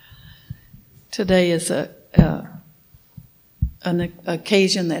Today is an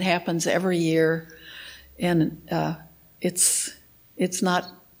occasion that happens every year, and it's not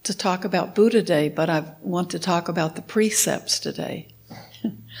to talk about Buddha Day, but I want to talk about the precepts today.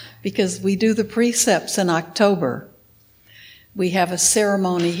 Because we do the precepts in October. We have a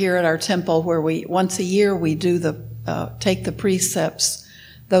ceremony here at our temple where once a year we do take the precepts,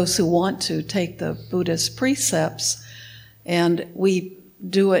 those who want to take the Buddhist precepts, and we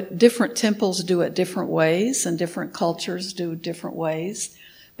do it, different temples do it different ways, and different cultures do different ways,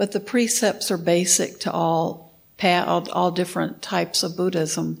 but the precepts are basic to all different types of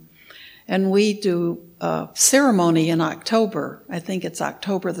Buddhism. And we do a ceremony in October. I think it's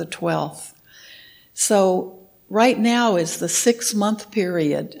October the 12th. So right now is the 6-month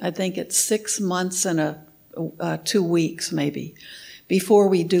period. I think it's 6 months and 2 weeks maybe before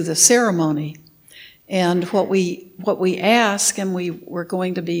we do the ceremony. And what we ask, and we're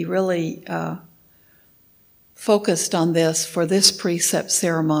going to be really focused on this for this precept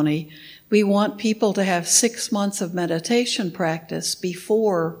ceremony, we want people to have 6 months of meditation practice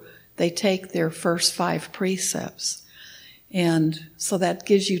before they take their first 5 precepts. And so that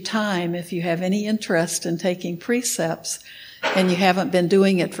gives you time, if you have any interest in taking precepts and you haven't been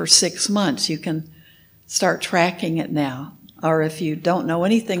doing it for 6 months, you can start tracking it now. Or if you don't know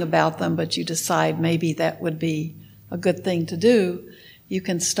anything about them, but you decide maybe that would be a good thing to do, you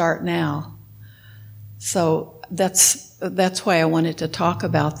can start now. So that's why I wanted to talk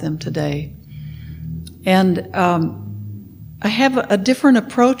about them today. And I have a different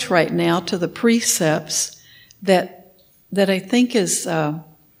approach right now to the precepts that I think is a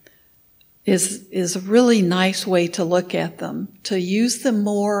really nice way to look at them, to use them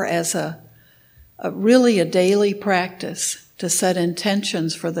more as a daily practice, to set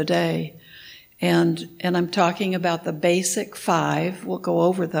intentions for the day. And I'm talking about the basic 5. We'll go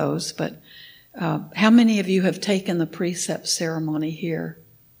over those, but how many of you have taken the precept ceremony here?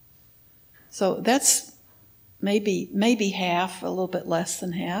 So that's maybe half, a little bit less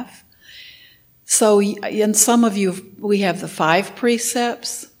than half. So in some of you, we have the 5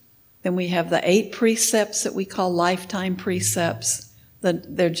 precepts, then we have the 8 precepts that we call lifetime precepts.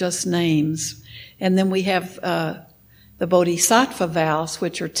 They're just names. And then we have the Bodhisattva vows,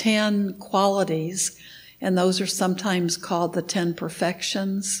 which are 10 qualities, and those are sometimes called the 10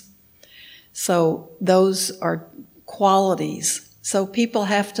 perfections. So those are qualities. So people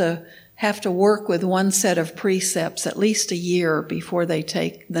have to work with one set of precepts at least a year before they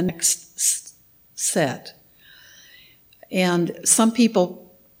take the next set. And some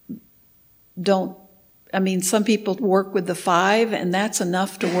people some people work with the 5, and that's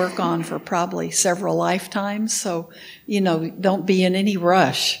enough to work on for probably several lifetimes. So, don't be in any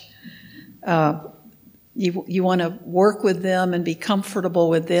rush. You want to work with them and be comfortable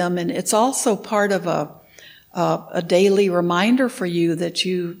with them. And it's also part of a daily reminder for you that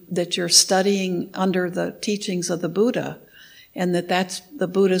you're studying under the teachings of the Buddha, and that's the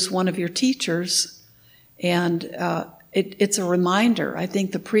Buddha's one of your teachers. And it's a reminder. I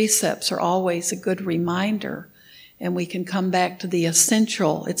think the precepts are always a good reminder, and we can come back to the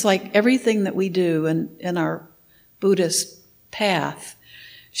essential. It's like everything that we do in our Buddhist path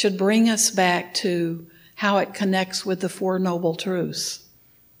should bring us back to how it connects with the Four Noble Truths.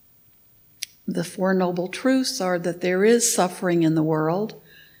 The Four Noble Truths are that there is suffering in the world.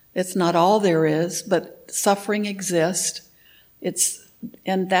 It's not all there is, but suffering exists.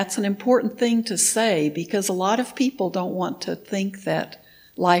 And that's an important thing to say, because a lot of people don't want to think that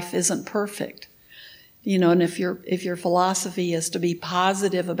life isn't perfect. And if your philosophy is to be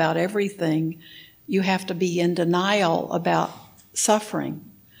positive about everything, you have to be in denial about suffering.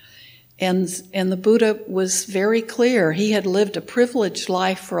 And the Buddha was very clear. He had lived a privileged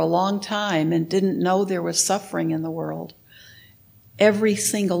life for a long time and didn't know there was suffering in the world. Every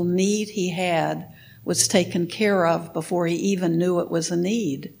single need he had was taken care of before he even knew it was a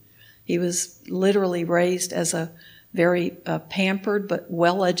need. He was literally raised as a very pampered but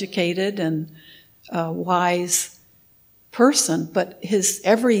well-educated and wise person, but his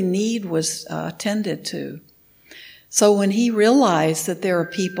every need was attended to. So when he realized that there are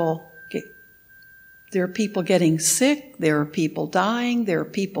people getting sick, there are people dying, there are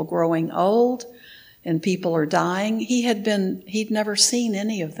people growing old, and people are dying, he'd never seen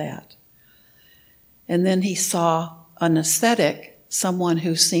any of that. And then he saw an ascetic, someone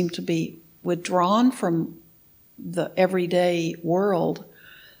who seemed to be withdrawn from the everyday world,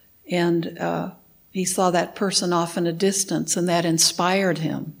 and he saw that person off in a distance, and that inspired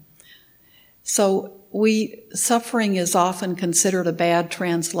him. So suffering is often considered a bad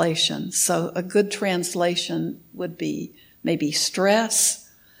translation. So a good translation would be maybe stress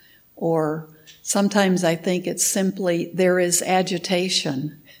or Sometimes I think it's simply there is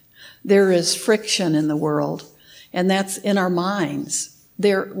agitation, there is friction in the world, and that's in our minds.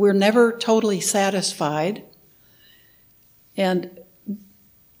 We're never totally satisfied, and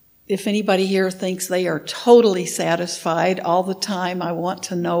if anybody here thinks they are totally satisfied all the time, I want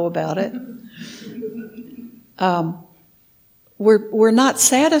to know about it. We're not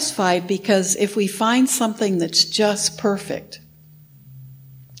satisfied because if we find something that's just perfect,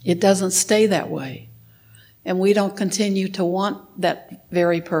 it doesn't stay that way. And we don't continue to want that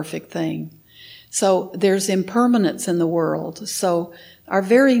very perfect thing. So there's impermanence in the world. So our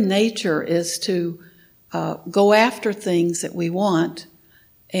very nature is to go after things that we want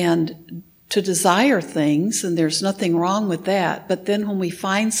and to desire things, and there's nothing wrong with that. But then when we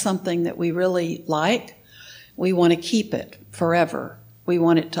find something that we really like, we want to keep it forever. We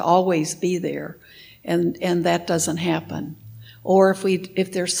want it to always be there, and that doesn't happen. Or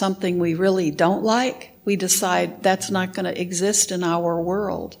if there's something we really don't like, we decide that's not going to exist in our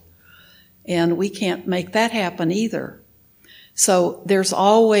world, and we can't make that happen either. So there's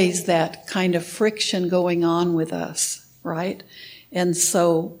always that kind of friction going on with us, right? And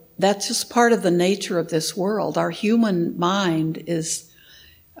so that's just part of the nature of this world. Our human mind is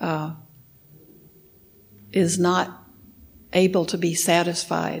not able to be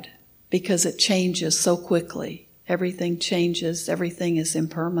satisfied because it changes so quickly. Everything changes, everything is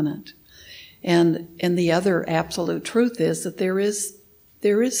impermanent. And the other absolute truth is that there is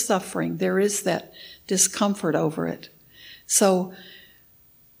suffering, there is that discomfort over it. So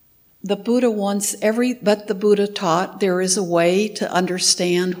the Buddha but the Buddha taught there is a way to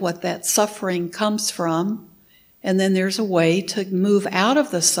understand what that suffering comes from, and then there's a way to move out of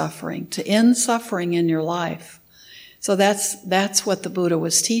the suffering, to end suffering in your life. So that's what the Buddha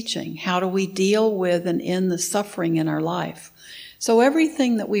was teaching. How do we deal with and end the suffering in our life? So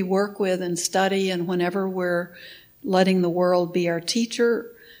everything that we work with and study, and whenever we're letting the world be our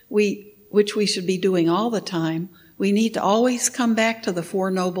teacher, which we should be doing all the time, we need to always come back to the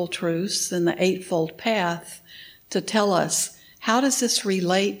Four Noble Truths and the Eightfold Path to tell us, how does this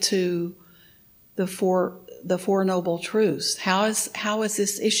relate to the Four Noble Truths? How is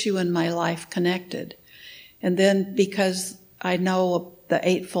this issue in my life connected? And then because I know the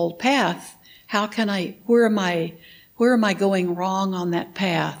Eightfold Path, where am I going wrong on that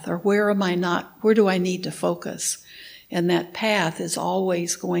path? Or where do I need to focus? And that path is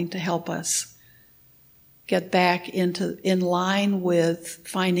always going to help us get back in line with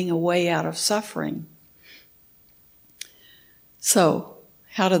finding a way out of suffering. So,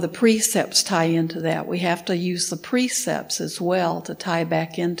 how do the precepts tie into that? We have to use the precepts as well to tie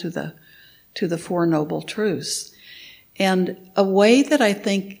back into the Four Noble Truths. And a way that I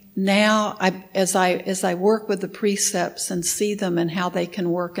think now, as I work with the precepts and see them and how they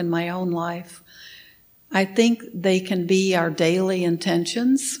can work in my own life, I think they can be our daily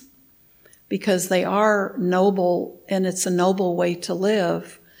intentions, because they are noble, and it's a noble way to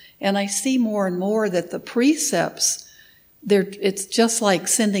live. And I see more and more that the precepts, it's just like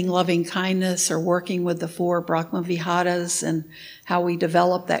sending loving kindness or working with the 4 Brahma Viharas and how we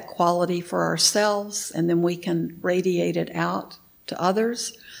develop that quality for ourselves, and then we can radiate it out to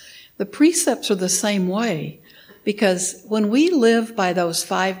others. The precepts are the same way, because when we live by those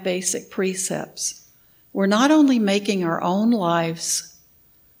 5 basic precepts, we're not only making our own lives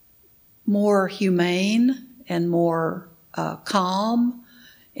more humane and more calm,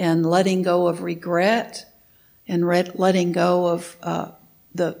 and letting go of regret, and letting go of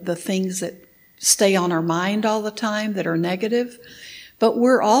the things that stay on our mind all the time that are negative. But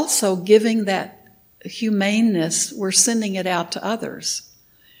we're also giving that humaneness, we're sending it out to others.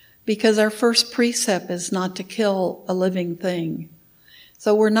 Because our first precept is not to kill a living thing.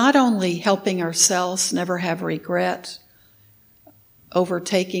 So we're not only helping ourselves never have regret over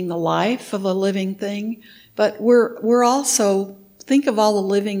taking the life of a living thing, but we're also, think of all the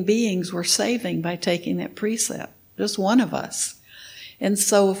living beings we're saving by taking that precept, just one of us. And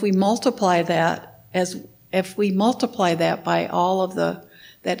so if we multiply that by all of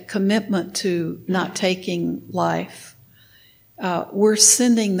that commitment to not taking life, we're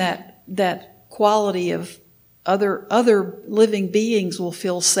sending that quality of other living beings will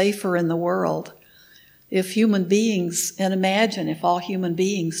feel safer in the world. If human beings, and imagine if all human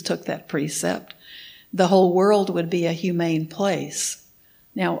beings took that precept, the whole world would be a humane place.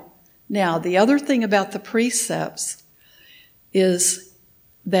 Now, the other thing about the precepts is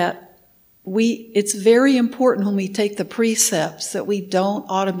that it's very important when we take the precepts that we don't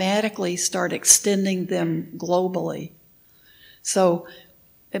automatically start extending them globally. So,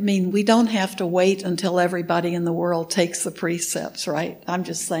 we don't have to wait until everybody in the world takes the precepts, right? I'm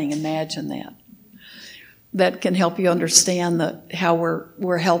just saying, imagine that. that can help you understand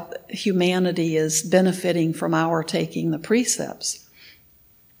how humanity is benefiting from our taking the precepts.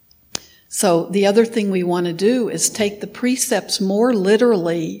 So the other thing we want to do is take the precepts more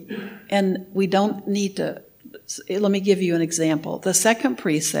literally, and we don't need to. Let me give you an example. The second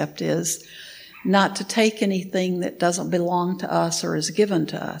precept is not to take anything that doesn't belong to us or is given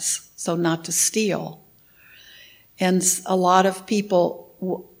to us. So not to steal. And a lot of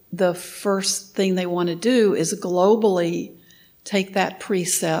people, the first thing they want to do is globally take that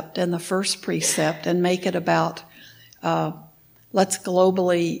precept and the first precept and make it about let's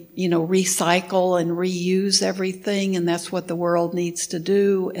globally, recycle and reuse everything, and that's what the world needs to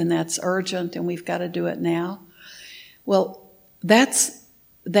do, and that's urgent, and we've got to do it now. Well, that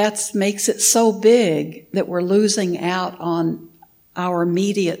makes it so big that we're losing out on our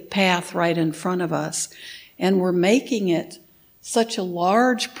immediate path right in front of us, and we're making it such a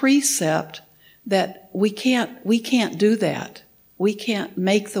large precept that we can't do that. We can't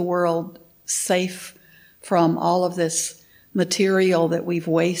make the world safe from all of this material that we've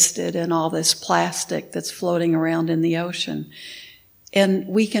wasted and all this plastic that's floating around in the ocean. And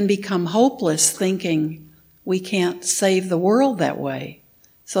we can become hopeless thinking we can't save the world that way.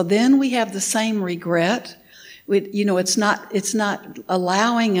 So then we have the same regret. It's not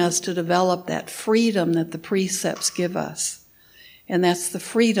allowing us to develop that freedom that the precepts give us. And that's the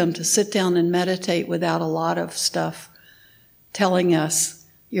freedom to sit down and meditate without a lot of stuff telling us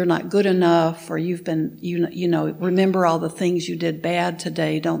you're not good enough, or you've been, remember all the things you did bad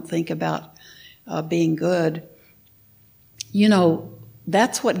today. Don't think about being good.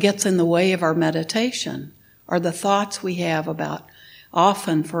 That's what gets in the way of our meditation, are the thoughts we have about,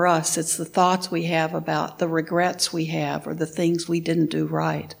 often for us, it's the thoughts we have about the regrets we have or the things we didn't do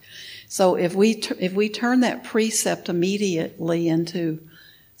right. So if we turn that precept immediately into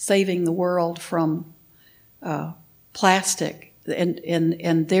saving the world from plastic,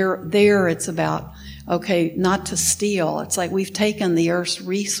 and there it's about, okay, not to steal. It's like we've taken the earth's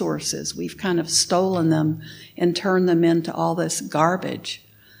resources, we've kind of stolen them and turned them into all this garbage.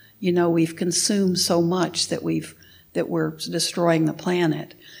 We've consumed so much that we're destroying the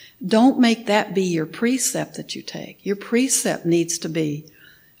planet. Don't make that be your precept that you take. Your precept needs to be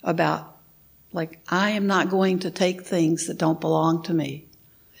about, like, I am not going to take things that don't belong to me.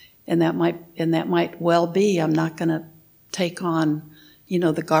 And that might well be, I'm not going to take on,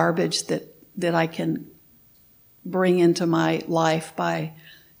 the garbage that I can bring into my life by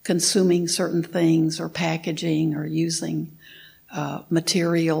consuming certain things or packaging or using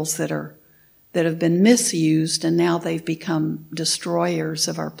materials that have been misused, and now they've become destroyers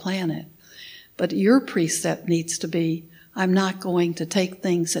of our planet. But your precept needs to be, I'm not going to take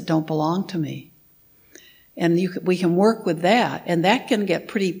things that don't belong to me. And we can work with that, and that can get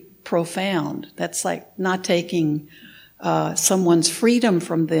pretty profound. That's like not taking someone's freedom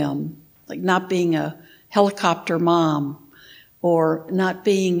from them, like not being a helicopter mom, or not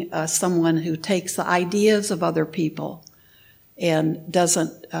being someone who takes the ideas of other people and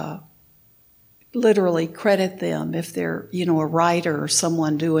doesn't literally credit them if they're, a writer or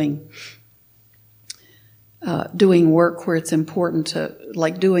someone doing work where it's important to,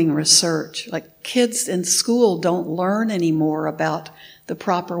 like doing research. Like kids in school don't learn anymore about the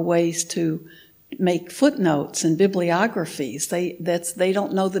proper ways to make footnotes and bibliographies. They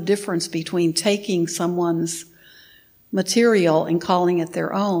don't know the difference between taking someone's material and calling it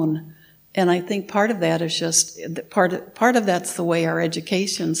their own. And I think part of that is just part of that's the way our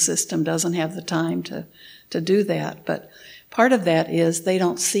education system doesn't have the time to do that. But part of that is they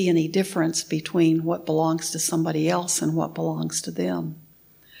don't see any difference between what belongs to somebody else and what belongs to them.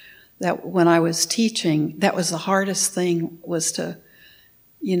 That when I was teaching, that was the hardest thing, was to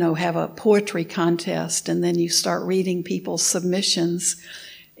have a poetry contest, and then you start reading people's submissions,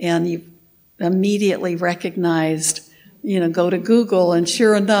 and you immediately recognized, go to Google, and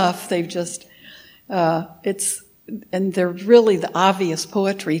sure enough, they've just, and they're really the obvious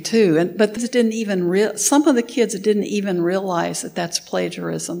poetry too. But this didn't even some of the kids didn't even realize that that's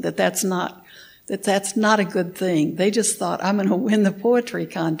plagiarism, that's not a good thing. They just thought, I'm going to win the poetry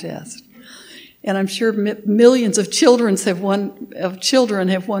contest. And I'm sure millions of children have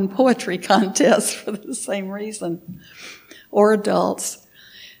won poetry contests for the same reason, or adults.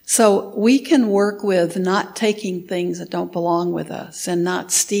 So we can work with not taking things that don't belong with us and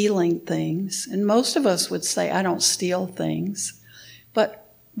not stealing things. And most of us would say, I don't steal things. But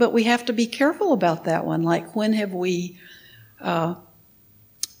we have to be careful about that one. Like, when have we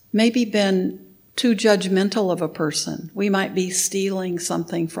maybe been too judgmental of a person? We might be stealing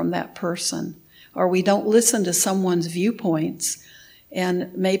something from that person. Or we don't listen to someone's viewpoints,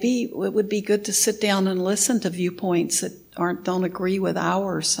 And maybe it would be good to sit down and listen to viewpoints that don't agree with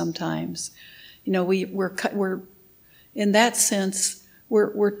ours sometimes. You know, we're in that sense,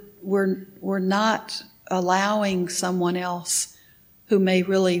 we're not allowing someone else who may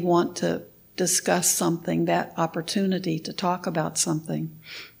really want to discuss something, that opportunity to talk about something.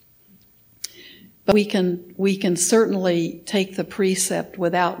 But we can certainly take the precept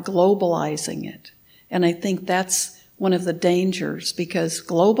without globalizing it. And I think that's one of the dangers, because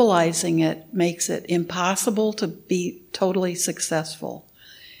globalizing it makes it impossible to be totally successful.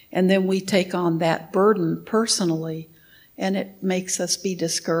 And then we take on that burden personally, and it makes us be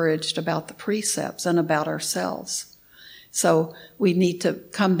discouraged about the precepts and about ourselves. So we need to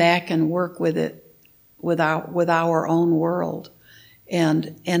come back and work with it, with our own world,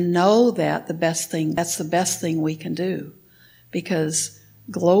 and know that that's the best thing we can do, because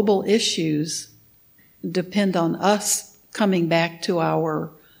global issues depend on us coming back to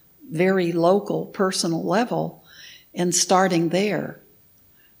our very local, personal level and starting there.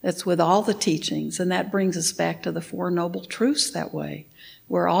 That's with all the teachings, and that brings us back to the Four Noble Truths that way.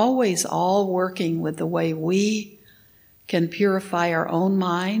 We're always all working with the way we can purify our own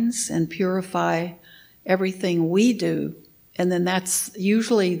minds and purify everything we do, and then that's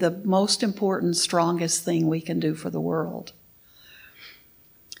usually the most important, strongest thing we can do for the world.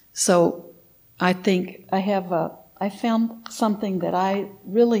 So I think I found something that I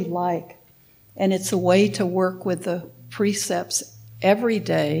really like, and it's a way to work with the precepts every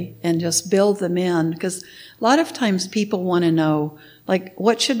day and just build them in, because a lot of times people want to know, like,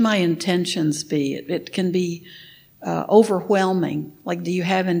 what should my intentions be? It can be overwhelming. Like, do you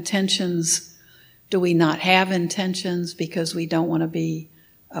have intentions? Do we not have intentions because we don't want to be,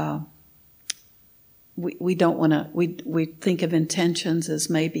 we don't want to, we think of intentions as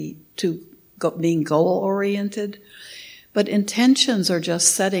maybe being goal-oriented. But intentions are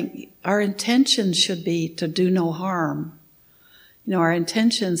just setting, our intentions should be to do no harm. You know, our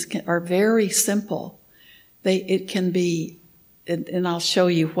intentions are very simple. It can be, and I'll show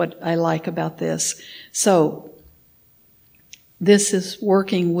you what I like about this. So, this is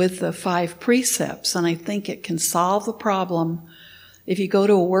working with the 5 precepts, and I think it can solve the problem. If you go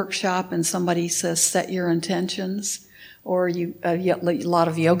to a workshop and somebody says, set your intentions, or a lot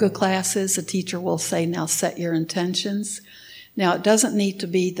of yoga classes, a teacher will say, now set your intentions. Now, it doesn't need to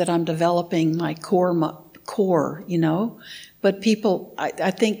be that I'm developing my core, you know, but people, I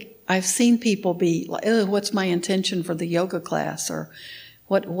think I've seen people be like, oh, what's my intention for the yoga class? Or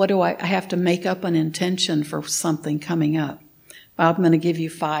what do I have to make up an intention for something coming up? Well, I'm going to give you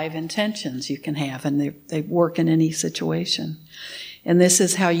 5 intentions you can have, and they work in any situation. And this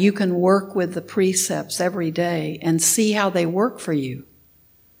is how you can work with the precepts every day and see how they work for you.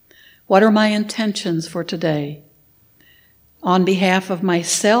 What are my intentions for today? On behalf of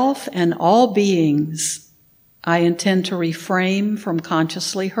myself and all beings, I intend to refrain from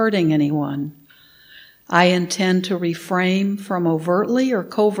consciously hurting anyone. I intend to refrain from overtly or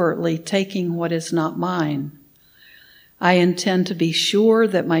covertly taking what is not mine. I intend to be sure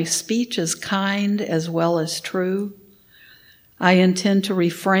that my speech is kind as well as true. I intend to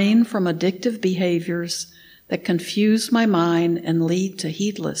refrain from addictive behaviors that confuse my mind and lead to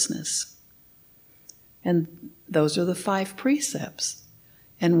heedlessness. And those are the 5 precepts.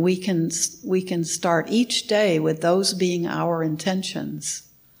 And we can start each day with those being our intentions.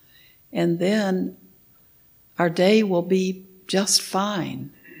 And then our day will be just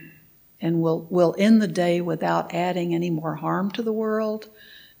fine. And we'll end the day without adding any more harm to the world,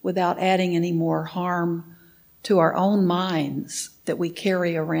 without adding any more harm to our own minds that we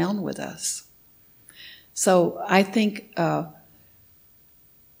carry around with us. So I think I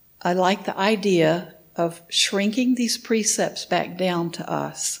like the idea of shrinking these precepts back down to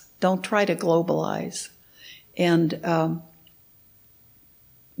us. Don't try to globalize. And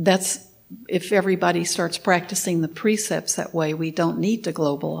that's, if everybody starts practicing the precepts that way, we don't need to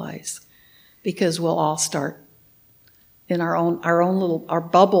globalize, because we'll all start in our little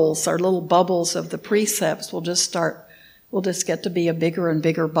bubbles of the precepts. We'll just get to be a bigger and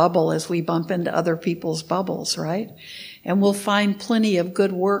bigger bubble as we bump into other people's bubbles, right? And we'll find plenty of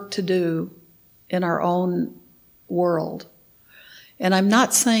good work to do in our own world. And I'm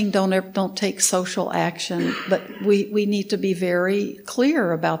not saying don't take social action, but we need to be very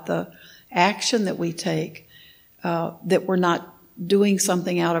clear about the action that we take, that we're not doing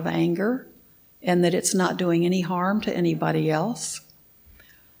something out of anger, and that it's not doing any harm to anybody else,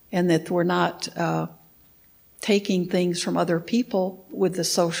 and that we're not taking things from other people with the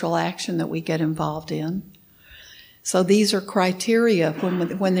social action that we get involved in. So these are criteria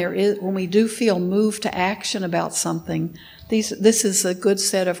when we do feel moved to action about something. This is a good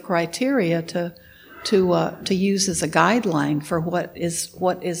set of criteria to use as a guideline for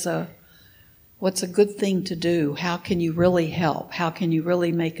what's a good thing to do. How can you really help? How can you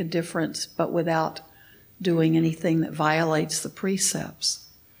really make a difference, but without doing anything that violates the precepts?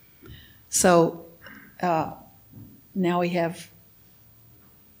 So now we have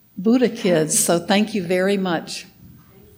Buddha Kids. So thank you very much.